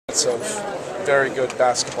It's a very good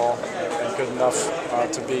basketball and good enough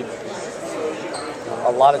to beat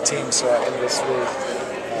a lot of teams in this league.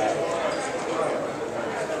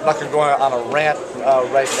 I'm not going to go on a rant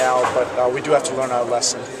right now, but we do have to learn our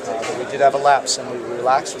lesson. We did have a lapse, and we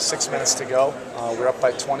relaxed with 6 minutes to go. We were up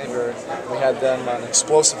by 20. We had them an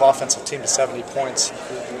explosive offensive team to 70 points,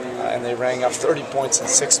 and they rang up 30 points in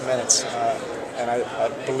 6 minutes. And I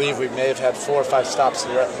believe we may have had 4 or 5 stops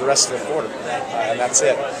the rest of the quarter, and that's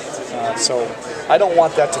it. So I don't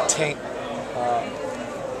want that to taint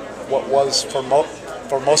what was for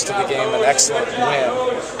most of the game an excellent win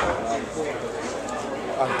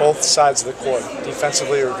on both sides of the court.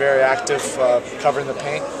 Defensively, we were very active, covering the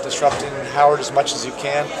paint, disrupting Howard as much as you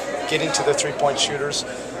can, getting to the three-point shooters.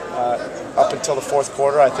 Up until the fourth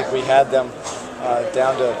quarter, I think we had them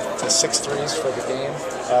down to 6 threes for the game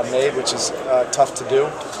made, which is tough to do.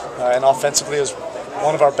 And offensively, it was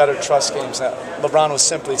one of our better trust games. LeBron was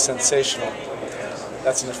simply sensational.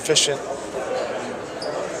 That's an efficient,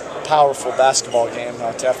 powerful basketball game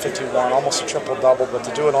to have 51, almost a triple-double, but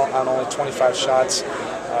to do it on only 25 shots.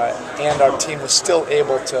 And our team was still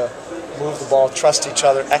able to move the ball, trust each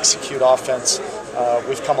other, execute offense.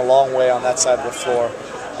 We've come a long way on that side of the floor.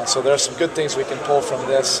 So there are some good things we can pull from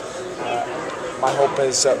this. My hope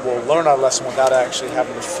is that we'll learn our lesson without actually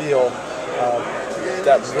having to feel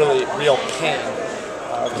that really real pain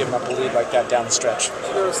of giving up a lead like that down the stretch.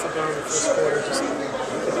 I noticed LeBron in the first quarter just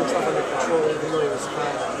kept himself under control even though he was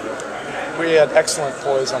high. We had excellent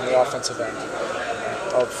poise on the offensive end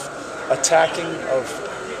of attacking, of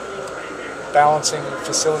balancing,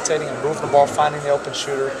 facilitating, and moving the ball, finding the open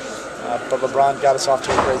shooter. But LeBron got us off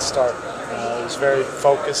to a great start. He was very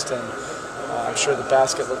focused, and I'm sure the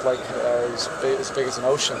basket looked like it was as big as an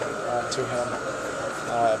ocean to him.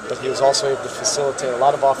 But he was also able to facilitate a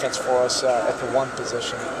lot of offense for us at the one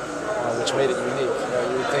position, which made it unique.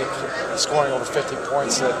 You would think scoring over 50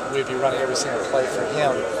 points that we'd be running every single play for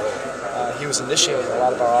him. He was initiating a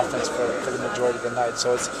lot of our offense for the majority of the night.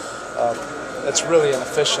 So it's really an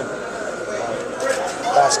efficient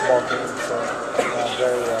basketball game for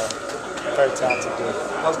very talented dude.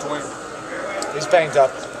 How's Dwayne? He's banged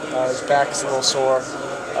up. His back is a little sore.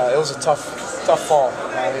 It was a tough fall.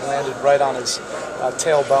 He landed right on his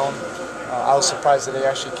tailbone. I was surprised that he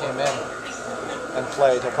actually came in and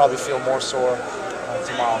played. He'll probably feel more sore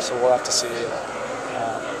tomorrow, so we'll have to see.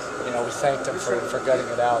 We thanked him for gutting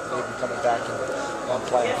it out and even coming back and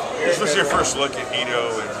playing. This was your first look at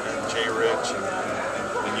Hito and Jay Rich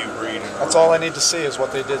and you, Breed. That's all I need to see is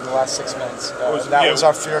what they did in the last 6 minutes. That was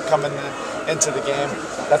our fear coming into the game.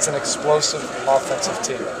 That's an explosive offensive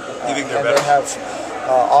team. You think they're and better? They have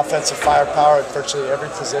offensive firepower at virtually every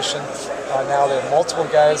position. Now they have multiple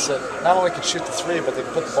guys that not only can shoot the three, but they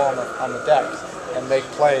can put the ball on the deck and make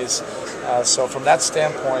plays. So from that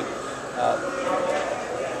standpoint,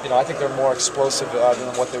 I think they're more explosive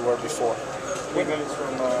than what they were before.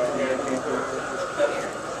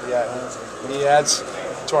 Yeah, he adds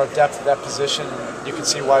to our depth at that position. You can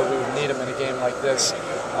see why we would need him in a game like this.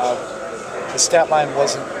 The stat line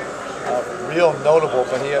wasn't real notable,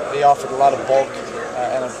 but he offered a lot of bulk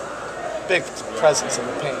and a big presence in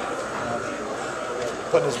the paint.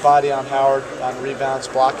 Putting his body on Howard on rebounds,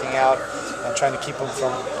 blocking out, trying to keep him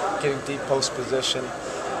from getting deep post position.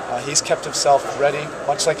 He's kept himself ready,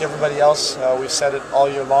 much like everybody else. We've said it all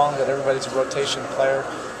year long that everybody's a rotation player,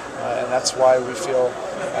 and that's why we feel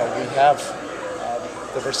we have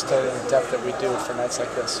the versatility and the depth that we do for nights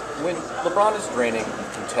like this. When LeBron is draining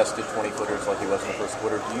contested 20-footers like he was in the first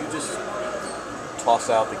quarter, do you just toss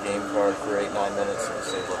out the game card for 8-9 minutes and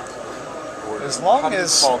say, look, as long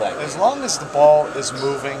as the ball is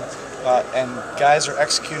moving and guys are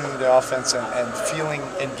executing the offense and feeling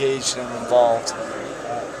engaged and involved,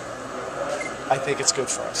 I think it's good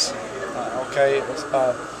for us.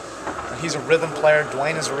 He's a rhythm player.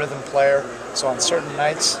 Dwayne is a rhythm player. So on certain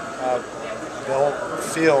nights, they'll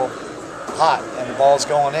feel hot and the ball's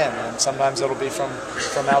going in, and sometimes it'll be from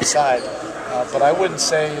outside. But I wouldn't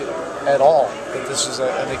say at all that this was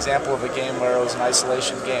an example of a game where it was an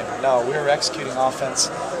isolation game. No, we were executing offense,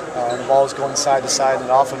 and the ball was going side to side, and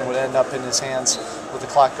often would end up in his hands with the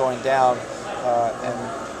clock going down,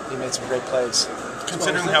 and he made some great plays.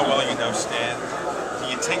 Considering how well you know Stan, do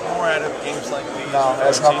you take more out of games like these? No, it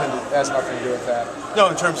has nothing to do with that. No,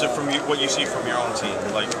 in terms of what you see from your own team,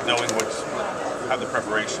 like knowing how the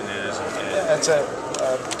preparation is. It's a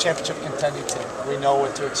championship contending team. We know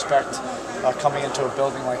what to expect coming into a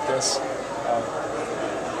building like this.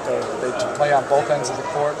 They play on both ends of the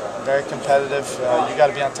court, very competitive. You got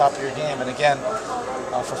to be on top of your game. And again,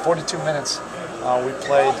 for 42 minutes, we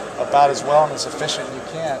played about as well and as efficient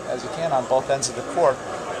as you can on both ends of the court.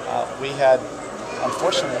 we had,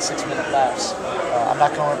 unfortunately, a 6-minute lapse. I'm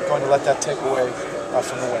not going to let that take away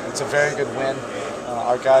from the win. It's a very good win.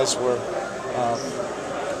 Our guys were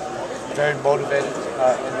very motivated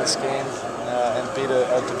in this game and beat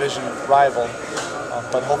a division rival,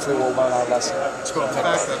 but hopefully we'll learn our lesson. So the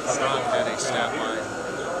fact that LeBron had a stat line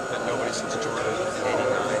that nobody since Jordan in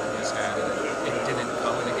 '89 has had, and it didn't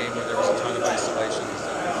come in a game where there was a ton of isolations.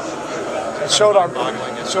 It showed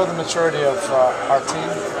the maturity of our team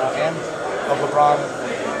and of LeBron.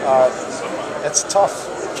 It's tough.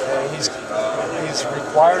 He's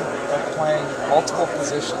required of playing multiple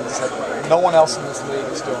positions that no one else in this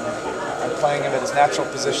league is doing. And playing him at his natural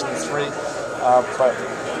position 3, but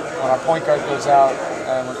when our point guard goes out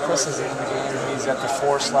and when Chris is in the game, he's at the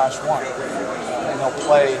 4/1, and he'll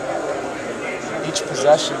play each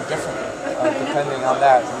possession differently depending on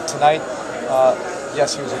that. And tonight,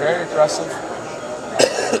 yes, he was very aggressive,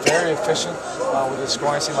 very efficient with his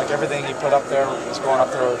scoring. It seemed like everything he put up there was going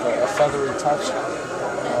up there with a feathery touch.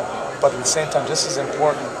 But at the same time, just as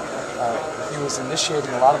important, he was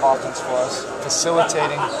initiating a lot of offense for us,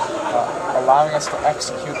 facilitating, allowing us to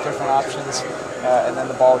execute different options, and then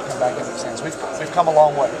the ball would come back into his hands. We've come a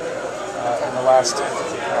long way in the last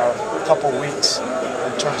couple weeks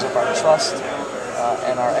in terms of our trust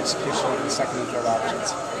and our execution of the second and third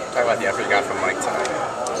options. Talk about the effort you got from Mike tonight.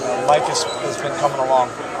 Mike has been coming along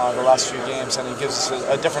the last few games, and he gives us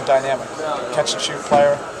a different dynamic. Catch-and-shoot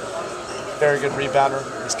player, very good rebounder.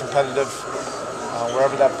 He's competitive.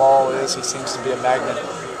 Wherever that ball is, he seems to be a magnet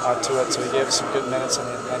to it, so he gave us some good minutes, and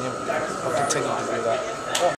he'll continue to do that.